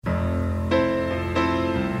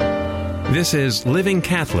This is Living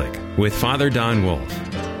Catholic with Father Don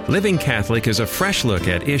Wolf. Living Catholic is a fresh look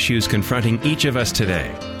at issues confronting each of us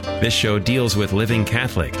today. This show deals with living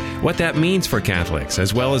Catholic, what that means for Catholics,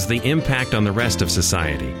 as well as the impact on the rest of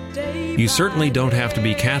society. You certainly don't have to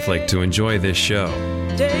be Catholic to enjoy this show.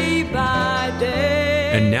 Day by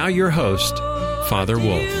day. And now your host, Father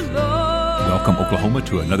Wolf. Welcome, Oklahoma,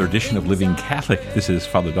 to another edition of Living Catholic. This is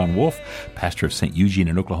Father Don Wolf, pastor of St. Eugene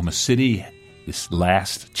in Oklahoma City. This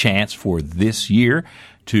last chance for this year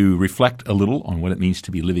to reflect a little on what it means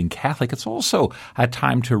to be living Catholic. It's also a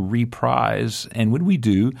time to reprise, and when we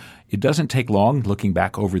do, it doesn't take long looking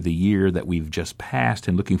back over the year that we've just passed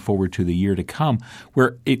and looking forward to the year to come,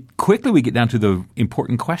 where it quickly we get down to the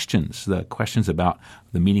important questions, the questions about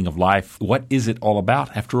the meaning of life. What is it all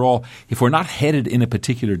about? After all, if we're not headed in a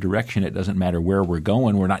particular direction, it doesn't matter where we're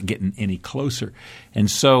going. We're not getting any closer.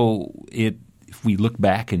 And so if we look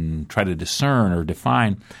back and try to discern or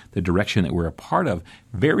define the direction that we're a part of,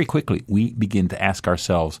 very quickly we begin to ask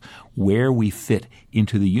ourselves where we fit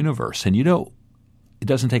into the universe. And it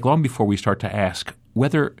doesn't take long before we start to ask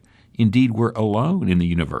whether indeed we're alone in the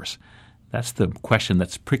universe. That's the question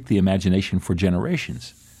that's pricked the imagination for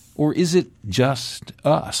generations. Or is it just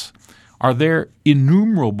us? Are there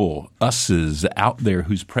innumerable us's out there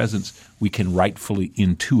whose presence we can rightfully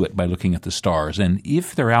intuit by looking at the stars? And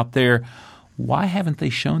if they're out there, why haven't they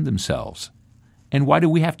shown themselves? And why do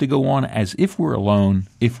we have to go on as if we're alone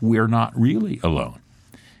if we're not really alone?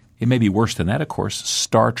 It may be worse than that, of course.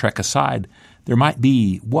 Star Trek aside, there might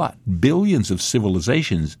be, billions of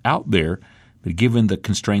civilizations out there, but given the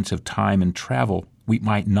constraints of time and travel, we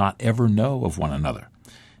might not ever know of one another.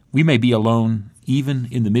 We may be alone even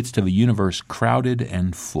in the midst of a universe crowded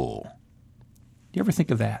and full. Do you ever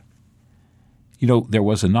think of that? There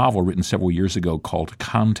was a novel written several years ago called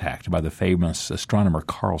Contact by the famous astronomer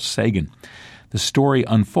Carl Sagan. The story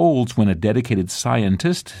unfolds when a dedicated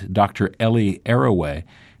scientist, Dr. Ellie Arroway,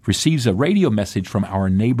 receives a radio message from our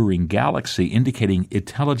neighboring galaxy indicating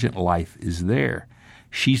intelligent life is there.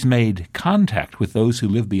 She's made contact with those who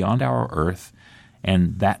live beyond our Earth,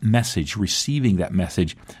 and that message, receiving that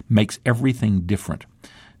message, makes everything different.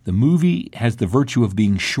 The movie has the virtue of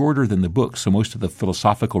being shorter than the book, so most of the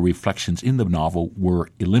philosophical reflections in the novel were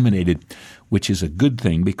eliminated, which is a good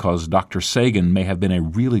thing because Dr. Sagan may have been a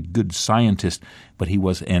really good scientist, but he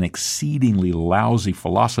was an exceedingly lousy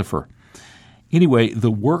philosopher. Anyway, the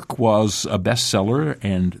work was a bestseller,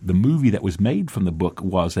 and the movie that was made from the book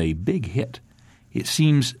was a big hit. It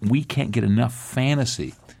seems we can't get enough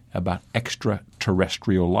fantasy about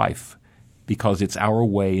extraterrestrial life, because it's our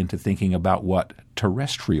way into thinking about what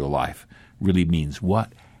terrestrial life really means,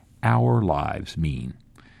 what our lives mean.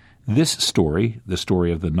 This story, the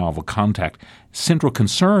story of the novel Contact, central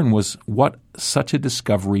concern was what such a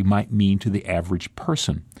discovery might mean to the average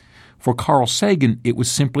person. For Carl Sagan, it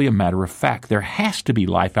was simply a matter of fact. There has to be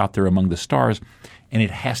life out there among the stars, and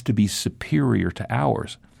it has to be superior to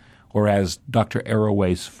ours. Or as Dr.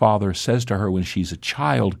 Arroway's father says to her when she's a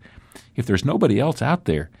child, if there's nobody else out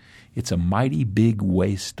there, it's a mighty big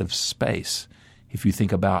waste of space. If you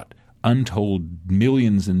think about untold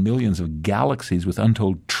millions and millions of galaxies with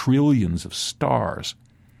untold trillions of stars.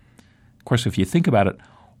 Of course, if you think about it,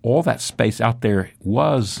 all that space out there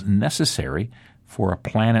was necessary for a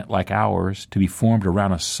planet like ours to be formed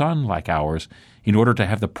around a sun like ours in order to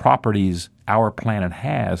have the properties our planet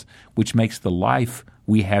has, which makes the life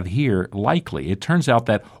we have here likely. It turns out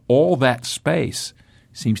that all that space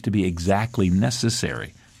seems to be exactly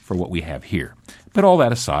necessary for what we have here. But all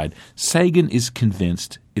that aside, Sagan is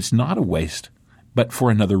convinced it's not a waste, but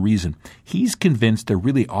for another reason. He's convinced there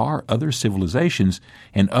really are other civilizations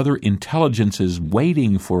and other intelligences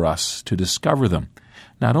waiting for us to discover them.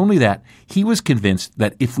 Not only that, he was convinced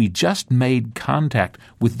that if we just made contact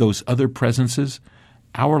with those other presences,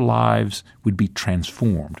 our lives would be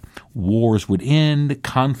transformed. Wars would end,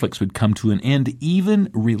 conflicts would come to an end, even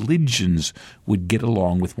religions would get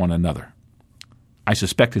along with one another. I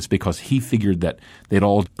suspect it's because he figured that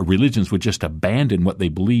religions would just abandon what they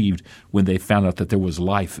believed when they found out that there was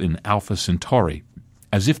life in Alpha Centauri,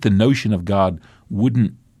 as if the notion of God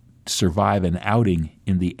wouldn't survive an outing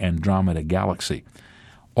in the Andromeda galaxy.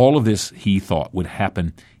 All of this, he thought, would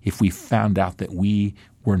happen if we found out that we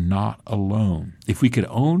were not alone. If we could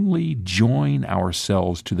only join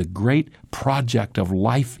ourselves to the great project of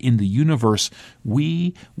life in the universe,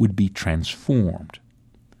 we would be transformed.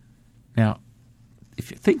 Now, if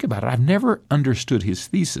you think about it, I've never understood his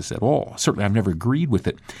thesis at all. Certainly, I've never agreed with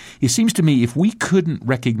it. It seems to me if we couldn't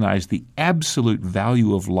recognize the absolute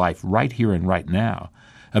value of life right here and right now,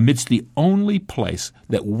 amidst the only place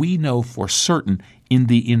that we know for certain in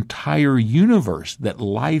the entire universe that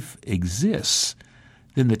life exists,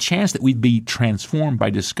 then the chance that we'd be transformed by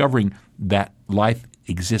discovering that life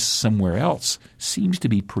exists somewhere else seems to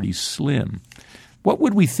be pretty slim. What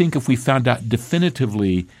would we think if we found out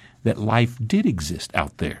definitively that life did exist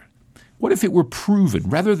out there? What if it were proven?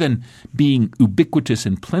 Rather than being ubiquitous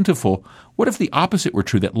and plentiful, what if the opposite were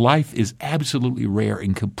true, that life is absolutely rare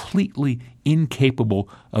and completely incapable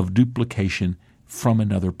of duplication from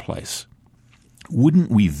another place?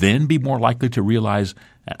 Wouldn't we then be more likely to realize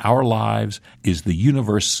that our lives is the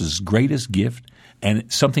universe's greatest gift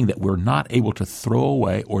and something that we're not able to throw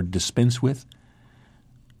away or dispense with?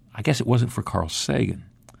 I guess it wasn't for Carl Sagan.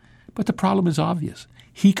 But the problem is obvious.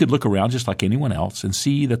 He could look around just like anyone else and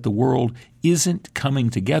see that the world isn't coming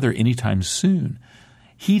together anytime soon.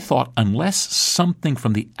 He thought unless something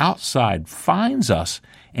from the outside finds us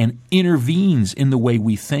and intervenes in the way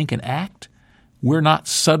we think and act, we're not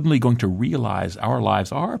suddenly going to realize our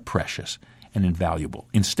lives are precious and invaluable.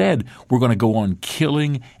 Instead, we're going to go on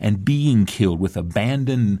killing and being killed with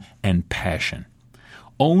abandon and passion.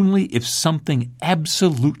 Only if something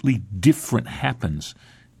absolutely different happens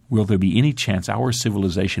will there be any chance our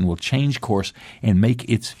civilization will change course and make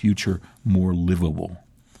its future more livable.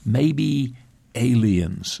 Maybe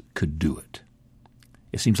aliens could do it.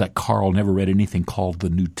 It seems like Carl never read anything called the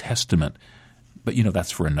New Testament, but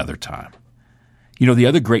that's for another time. The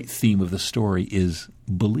other great theme of the story is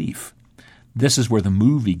belief. This is where the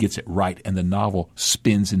movie gets it right and the novel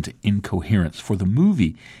spins into incoherence. For the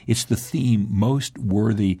movie, it's the theme most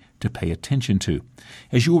worthy to pay attention to.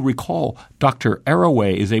 As you will recall, Dr.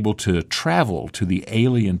 Arroway is able to travel to the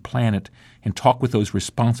alien planet and talk with those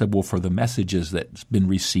responsible for the messages that's been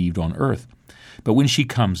received on Earth. But when she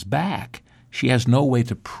comes back, she has no way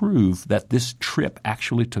to prove that this trip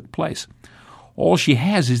actually took place. All she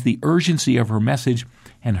has is the urgency of her message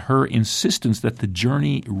and her insistence that the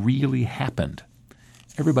journey really happened.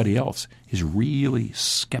 Everybody else is really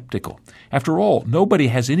skeptical. After all, nobody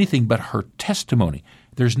has anything but her testimony.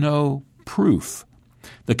 There's no proof.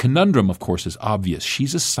 The conundrum, of course, is obvious.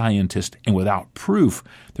 She's a scientist, and without proof,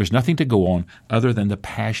 there's nothing to go on other than the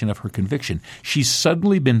passion of her conviction. She's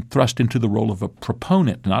suddenly been thrust into the role of a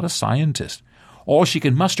proponent, not a scientist. All she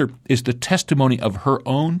can muster is the testimony of her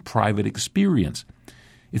own private experience.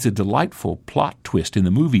 It's a delightful plot twist in the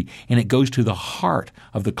movie, and it goes to the heart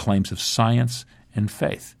of the claims of science and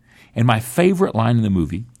faith. And my favorite line in the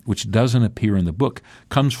movie, which doesn't appear in the book,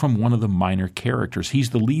 comes from one of the minor characters.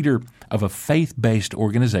 He's the leader of a faith-based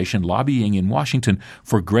organization lobbying in Washington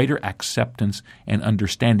for greater acceptance and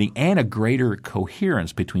understanding and a greater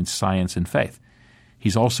coherence between science and faith.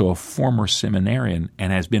 He's also a former seminarian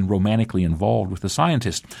and has been romantically involved with the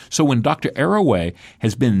scientists. So when Dr. Arroway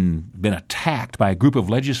has been attacked by a group of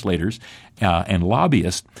legislators and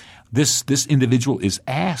lobbyists, this individual is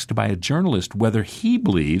asked by a journalist whether he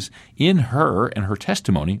believes in her and her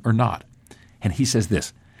testimony or not. And he says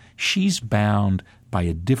this: "She's bound by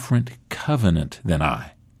a different covenant than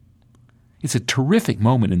I." It's a terrific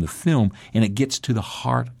moment in the film, and it gets to the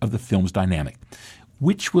heart of the film's dynamic.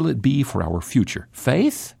 Which will it be for our future,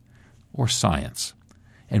 faith or science?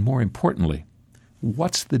 And more importantly,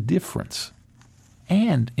 what's the difference?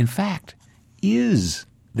 And, in fact, is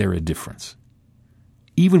there a difference?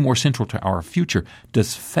 Even more central to our future,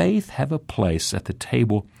 does faith have a place at the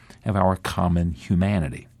table of our common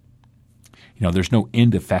humanity? There's no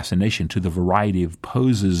end of fascination to the variety of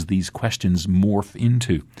poses these questions morph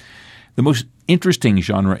into. The most interesting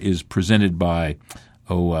genre is presented by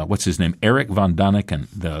Eric von Däniken,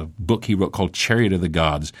 the book he wrote called Chariot of the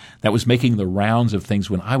Gods. That was making the rounds of things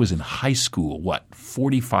when I was in high school,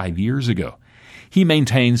 45 years ago. He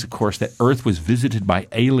maintains, of course, that Earth was visited by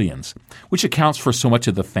aliens, which accounts for so much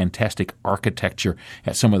of the fantastic architecture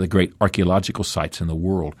at some of the great archaeological sites in the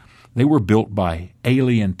world. They were built by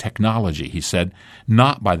alien technology, he said,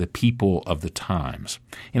 not by the people of the times.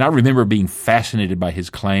 And I remember being fascinated by his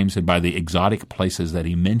claims and by the exotic places that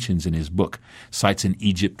he mentions in his book, sites in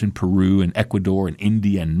Egypt and Peru and Ecuador and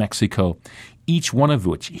India and Mexico, each one of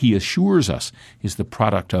which, he assures us, is the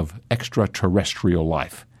product of extraterrestrial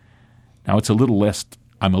life. Now,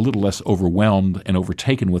 I'm a little less overwhelmed and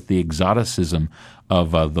overtaken with the exoticism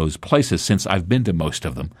of those places since I've been to most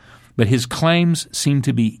of them. But his claims seem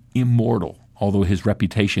to be immortal, although his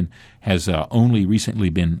reputation has only recently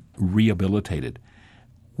been rehabilitated.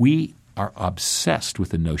 We are obsessed with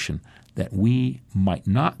the notion that we might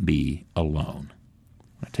not be alone.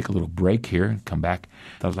 I'll take a little break here and come back.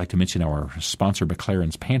 I'd like to mention our sponsor,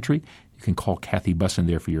 McLaren's Pantry. You can call Kathy Bussin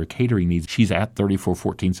there for your catering needs. She's at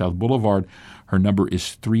 3414 South Boulevard. Her number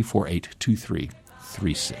is 348-2333.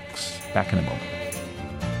 833-410-3736. Back in a moment.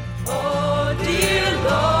 Oh, dear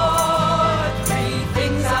Lord, three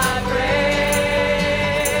things I pray: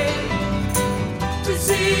 to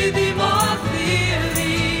see Thee more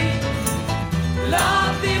clearly,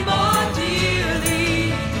 love Thee more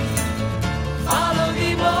dearly, follow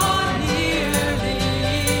Thee more nearly,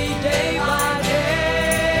 day by day.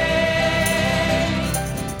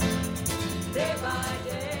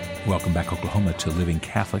 Welcome back, Oklahoma, to Living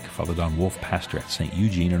Catholic. Father Don Wolf, pastor at St.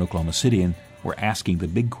 Eugene in Oklahoma City, and we're asking the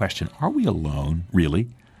big question, are we alone, really?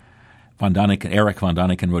 Eric von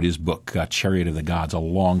Daniken wrote his book, Chariot of the Gods, a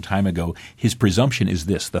long time ago. His presumption is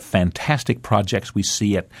this: the fantastic projects we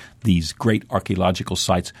see at these great archaeological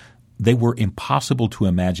sites, they were impossible to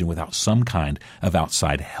imagine without some kind of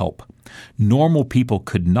outside help. Normal people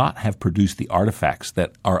could not have produced the artifacts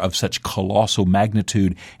that are of such colossal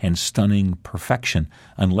magnitude and stunning perfection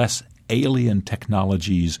unless alien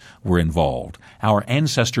technologies were involved. Our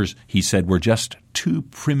ancestors, he said, were just too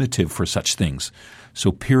primitive for such things.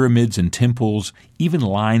 So pyramids and temples, even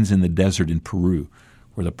lines in the desert in Peru,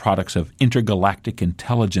 were the products of intergalactic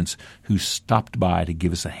intelligence who stopped by to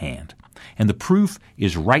give us a hand. And the proof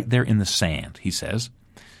is right there in the sand, he says.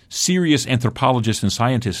 Serious anthropologists and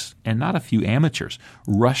scientists, and not a few amateurs,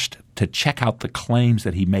 rushed to check out the claims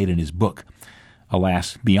that he made in his book.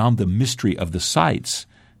 Alas, beyond the mystery of the sites,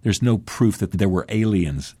 there's no proof that there were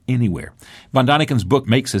aliens anywhere. Von Daniken's book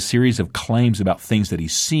makes a series of claims about things that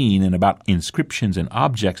he's seen and about inscriptions and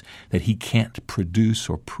objects that he can't produce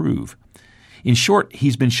or prove. In short,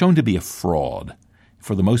 he's been shown to be a fraud.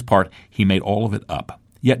 For the most part, he made all of it up.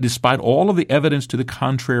 Yet despite all of the evidence to the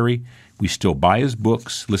contrary, we still buy his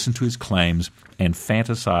books, listen to his claims, and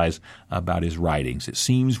fantasize about his writings. It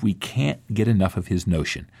seems we can't get enough of his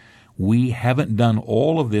notion. We haven't done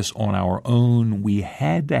all of this on our own. We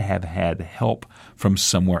had to have had help from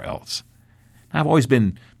somewhere else. I've always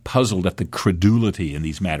been puzzled at the credulity in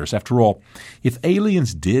these matters. After all, if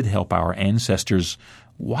aliens did help our ancestors,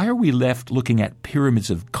 why are we left looking at pyramids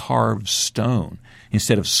of carved stone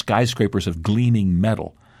instead of skyscrapers of gleaming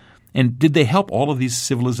metal? And did they help all of these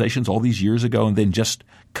civilizations all these years ago and then just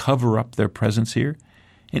cover up their presence here?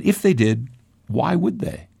 And if they did, why would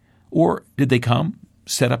they? Or did they come,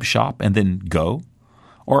 set up shop, and then go?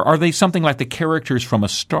 Or are they something like the characters from a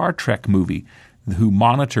Star Trek movie who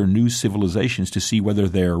monitor new civilizations to see whether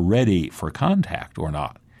they're ready for contact or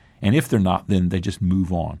not? And if they're not, then they just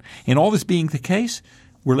move on. And all this being the case,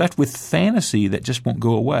 we're left with fantasy that just won't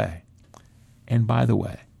go away. And by the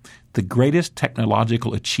way, the greatest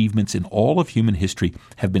technological achievements in all of human history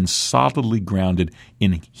have been solidly grounded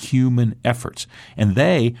in human efforts. And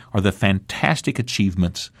they are the fantastic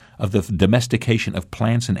achievements of the domestication of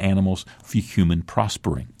plants and animals for human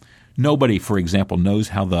prospering. Nobody, for example, knows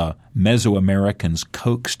how the Mesoamericans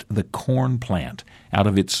coaxed the corn plant out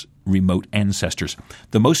of its remote ancestors.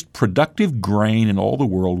 The most productive grain in all the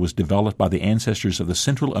world was developed by the ancestors of the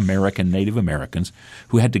Central American Native Americans,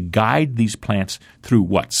 who had to guide these plants through,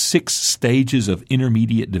 6 stages of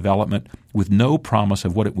intermediate development with no promise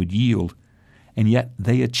of what it would yield. And yet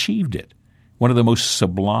they achieved it. One of the most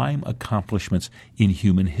sublime accomplishments in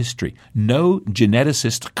human history. No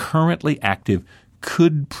geneticist currently active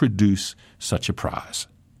could produce such a prize.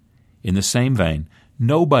 In the same vein,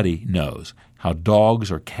 nobody knows how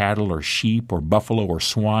dogs or cattle or sheep or buffalo or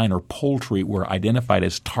swine or poultry were identified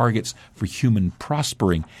as targets for human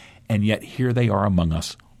prospering, and yet here they are among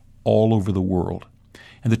us all over the world.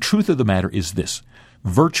 And the truth of the matter is this: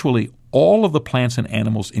 virtually all of the plants and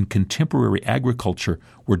animals in contemporary agriculture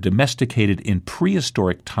were domesticated in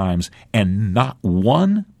prehistoric times, and not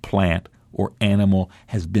one plant or animal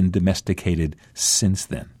has been domesticated since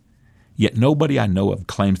then. Yet nobody I know of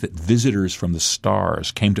claims that visitors from the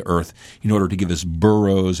stars came to Earth in order to give us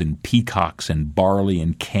burros and peacocks and barley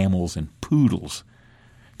and camels and poodles.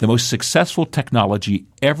 The most successful technology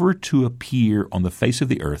ever to appear on the face of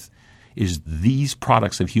the earth is these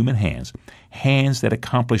products of human hands, hands that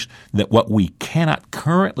accomplish that what we cannot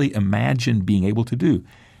currently imagine being able to do.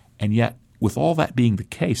 And yet, with all that being the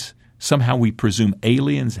case, somehow we presume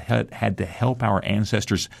aliens had to help our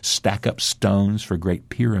ancestors stack up stones for great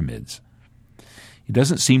pyramids. It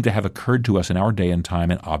doesn't seem to have occurred to us in our day and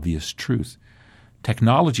time an obvious truth.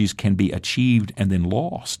 Technologies can be achieved and then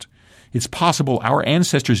lost. It's possible our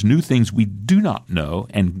ancestors knew things we do not know,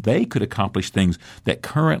 and they could accomplish things that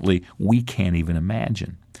currently we can't even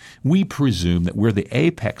imagine. We presume that we're the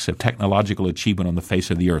apex of technological achievement on the face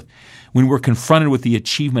of the earth. When we're confronted with the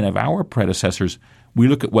achievement of our predecessors, we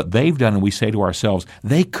look at what they've done and we say to ourselves,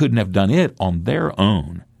 they couldn't have done it on their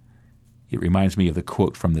own. It reminds me of the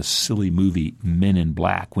quote from the silly movie Men in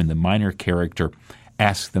Black, when the minor character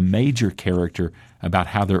asks the major character about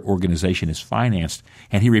how their organization is financed,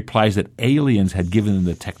 and he replies that aliens had given them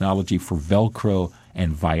the technology for Velcro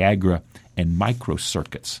and Viagra and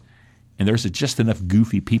microcircuits. And there's just enough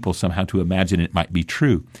goofy people somehow to imagine it might be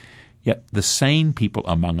true. Yet the sane people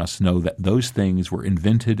among us know that those things were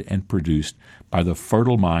invented and produced by the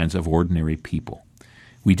fertile minds of ordinary people.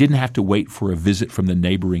 We didn't have to wait for a visit from the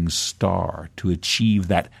neighboring star to achieve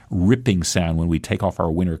that ripping sound when we take off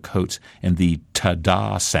our winter coats and the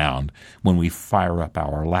ta-da sound when we fire up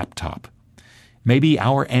our laptop. Maybe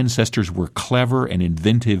our ancestors were clever and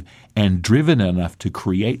inventive and driven enough to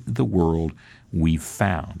create the world we've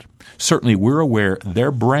found. Certainly we're aware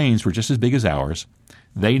their brains were just as big as ours.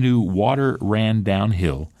 They knew water ran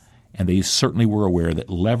downhill, and they certainly were aware that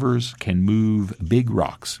levers can move big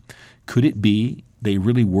rocks. Could it be they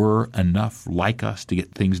really were enough like us to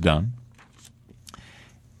get things done?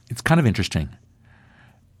 It's kind of interesting.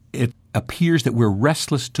 It appears that we're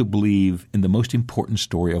restless to believe in the most important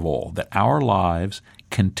story of all, that our lives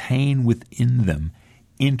contain within them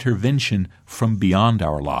intervention from beyond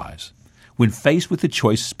our lives. When faced with the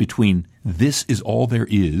choice between this is all there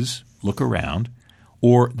is, look around,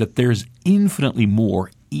 or that there's infinitely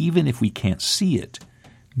more even if we can't see it,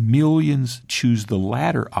 millions choose the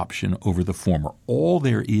latter option over the former. All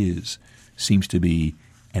there is seems to be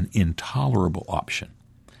an intolerable option.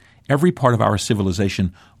 Every part of our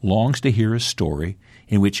civilization longs to hear a story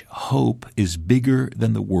in which hope is bigger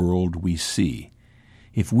than the world we see.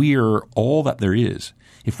 If we are all that there is,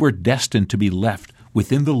 if we're destined to be left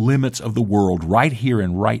within the limits of the world right here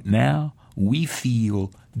and right now, we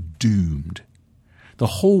feel doomed. The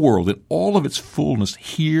whole world in all of its fullness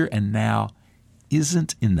here and now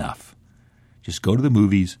isn't enough. Just go to the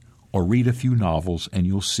movies or read a few novels and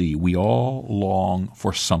you'll see we all long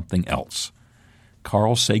for something else.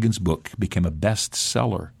 Carl Sagan's book became a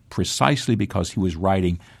bestseller precisely because he was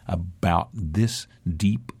writing about this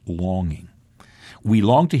deep longing. We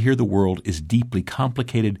long to hear the world is deeply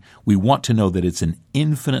complicated. We want to know that it's an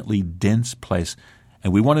infinitely dense place,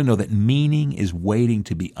 and we want to know that meaning is waiting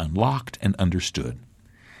to be unlocked and understood.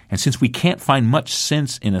 And since we can't find much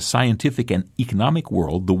sense in a scientific and economic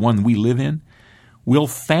world, the one we live in, we'll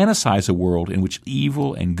fantasize a world in which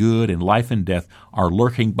evil and good and life and death are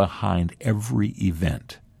lurking behind every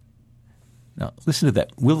event. Now, listen to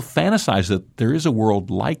that. We'll fantasize that there is a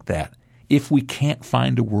world like that if we can't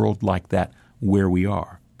find a world like that where we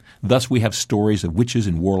are. Thus, we have stories of witches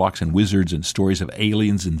and warlocks and wizards and stories of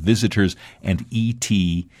aliens and visitors and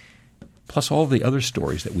E.T., plus all the other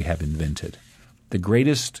stories that we have invented. The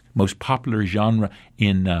greatest, most popular genre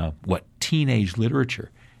in teenage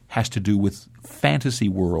literature has to do with fantasy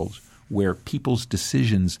worlds where people's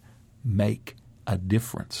decisions make a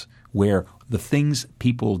difference, where the things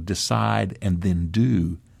people decide and then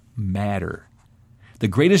do matter. The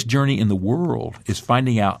greatest journey in the world is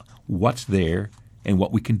finding out what's there and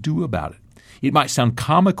what we can do about it. It might sound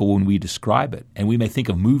comical when we describe it, and we may think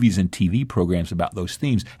of movies and TV programs about those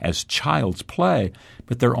themes as child's play,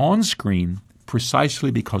 but they're on screen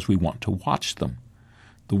precisely because we want to watch them.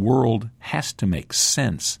 The world has to make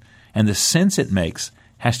sense, and the sense it makes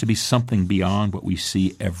has to be something beyond what we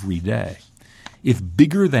see every day. If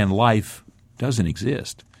bigger than life doesn't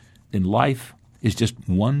exist, then life is just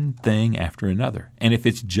one thing after another. And if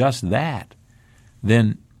it's just that,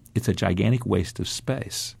 then it's a gigantic waste of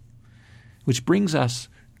space. Which brings us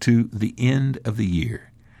to the end of the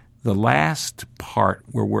year, the last part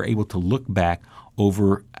where we're able to look back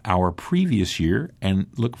over our previous year and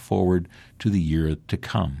look forward to the year to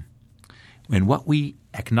come. And what we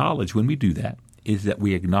acknowledge when we do that is that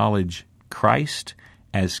we acknowledge Christ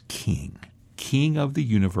as King, King of the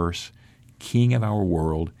universe, King of our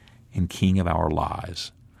world, and King of our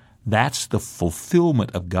lives. That's the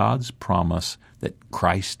fulfillment of God's promise that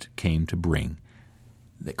Christ came to bring,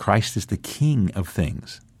 that Christ is the King of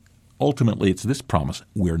things. Ultimately, it's this promise: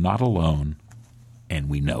 we're not alone, and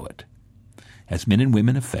we know it. As men and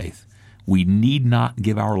women of faith, we need not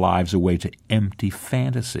give our lives away to empty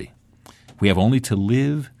fantasy. We have only to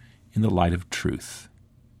live in the light of truth.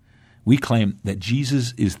 We claim that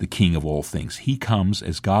Jesus is the King of all things. He comes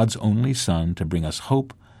as God's only Son to bring us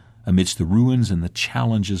hope amidst the ruins and the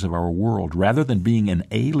challenges of our world. Rather than being an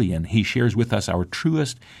alien, he shares with us our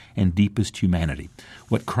truest and deepest humanity.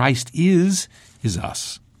 What Christ is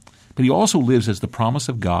us. But he also lives as the promise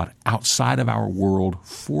of God outside of our world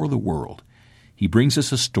for the world. He brings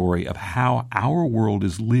us a story of how our world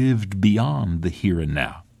is lived beyond the here and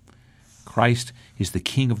now. Christ is the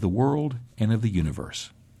King of the world and of the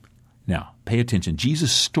universe. Now, pay attention.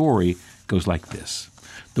 Jesus' story goes like this.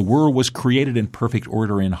 The world was created in perfect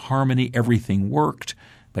order and harmony. Everything worked.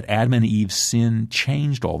 But Adam and Eve's sin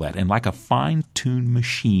changed all that. And like a fine-tuned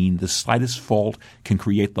machine, the slightest fault can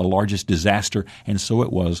create the largest disaster. And so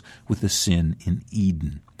it was with the sin in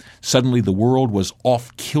Eden. Suddenly the world was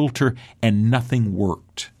off kilter and nothing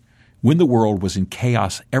worked. When the world was in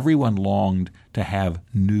chaos, everyone longed to have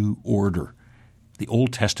new order. The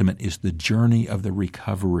Old Testament is the journey of the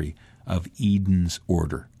recovery of Eden's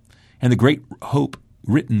order. And the great hope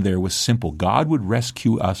written there was simple. God would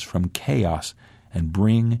rescue us from chaos and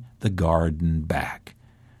bring the garden back.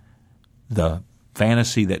 The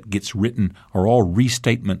fantasy that gets written are all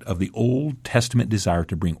restatement of the Old Testament desire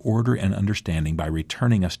to bring order and understanding by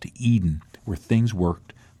returning us to Eden, where things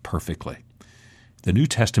worked perfectly. The New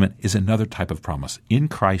Testament is another type of promise. In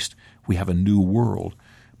Christ, we have a new world,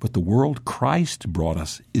 but the world Christ brought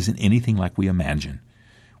us isn't anything like we imagine.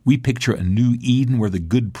 We picture a new Eden where the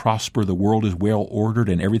good prosper, the world is well ordered,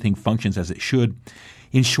 and everything functions as it should.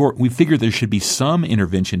 In short, we figure there should be some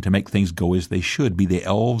intervention to make things go as they should, be they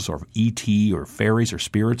elves or E.T. or fairies or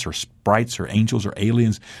spirits or sprites or angels or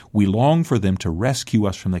aliens. We long for them to rescue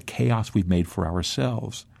us from the chaos we've made for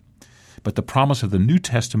ourselves. But the promise of the New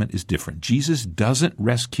Testament is different. Jesus doesn't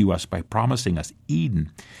rescue us by promising us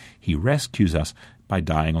Eden. He rescues us by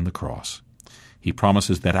dying on the cross. He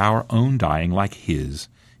promises that our own dying, like His,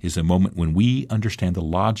 is a moment when we understand the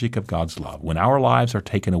logic of God's love. When our lives are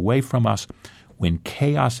taken away from us, when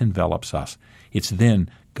chaos envelops us, it's then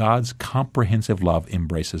God's comprehensive love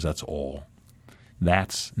embraces us all.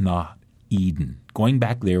 That's not Eden. Going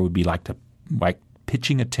back there would be like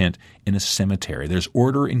pitching a tent in a cemetery. There's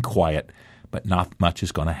order and quiet, but not much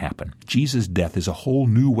is going to happen. Jesus' death is a whole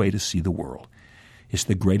new way to see the world. It's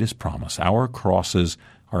the greatest promise. Our crosses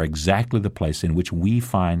are exactly the place in which we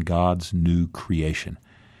find God's new creation.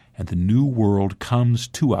 And the new world comes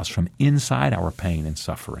to us from inside our pain and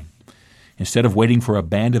suffering. Instead of waiting for a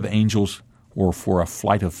band of angels or for a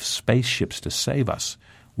flight of spaceships to save us,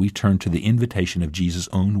 we turn to the invitation of Jesus'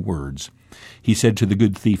 own words. He said to the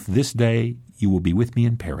good thief, "This day you will be with me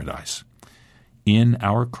in paradise." In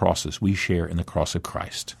our crosses, we share in the cross of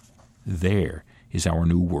Christ. There is our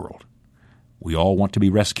new world. We all want to be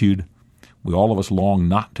rescued. All of us long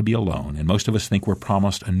not to be alone, and most of us think we're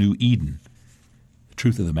promised a new Eden. The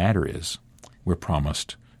truth of the matter is, we're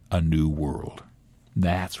promised a new world.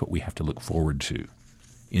 That's what we have to look forward to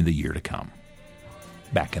in the year to come.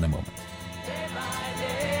 Back in a moment.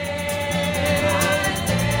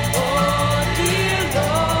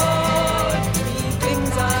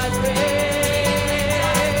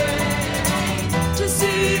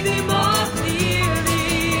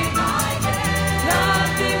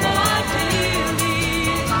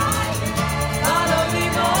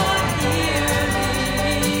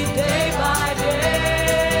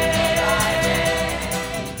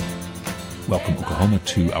 Welcome, Oklahoma,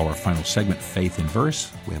 to our final segment, Faith in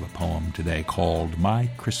Verse. We have a poem today called My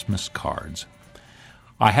Christmas Cards.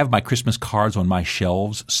 I have my Christmas cards on my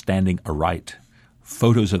shelves, standing aright,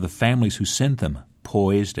 photos of the families who sent them,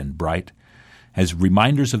 poised and bright, as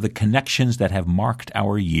reminders of the connections that have marked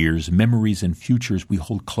our years, memories and futures we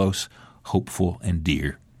hold close, hopeful and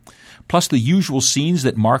dear. Plus the usual scenes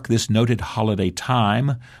that mark this noted holiday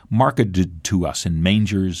time, marketed to us in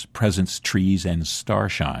mangers, presents, trees, and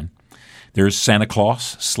starshine. There's Santa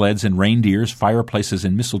Claus, sleds and reindeers, fireplaces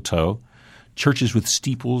and mistletoe, churches with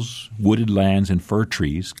steeples, wooded lands and fir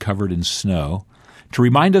trees covered in snow, to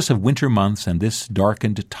remind us of winter months and this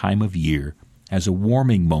darkened time of year as a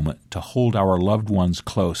warming moment to hold our loved ones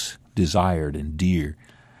close, desired and dear.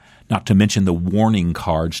 Not to mention the warning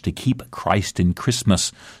cards to keep Christ in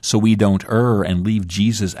Christmas so we don't err and leave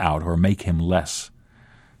Jesus out or make Him less.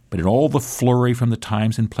 But in all the flurry from the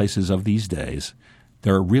times and places of these days,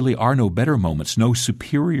 there really are no better moments, no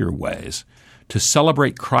superior ways to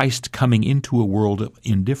celebrate Christ coming into a world of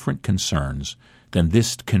indifferent concerns than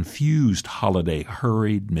this confused holiday,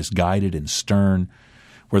 hurried, misguided, and stern,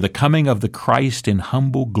 where the coming of the Christ in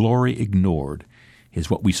humble glory ignored is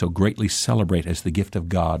what we so greatly celebrate as the gift of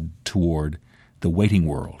God toward the waiting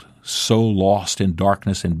world, so lost in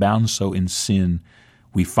darkness and bound so in sin,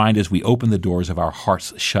 we find as we open the doors of our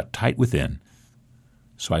hearts shut tight within.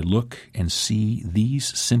 So I look and see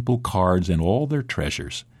these simple cards and all their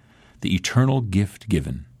treasures. The eternal gift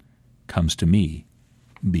given comes to me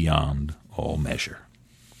beyond all measure.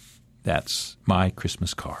 That's my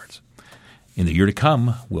Christmas cards. In the year to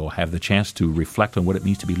come, we'll have the chance to reflect on what it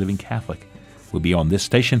means to be living Catholic. We'll be on this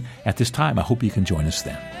station at this time. I hope you can join us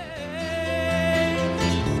then.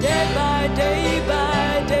 Day by day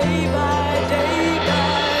by day by day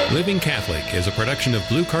by. Living Catholic is a production of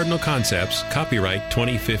Blue Cardinal Concepts, copyright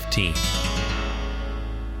 2015.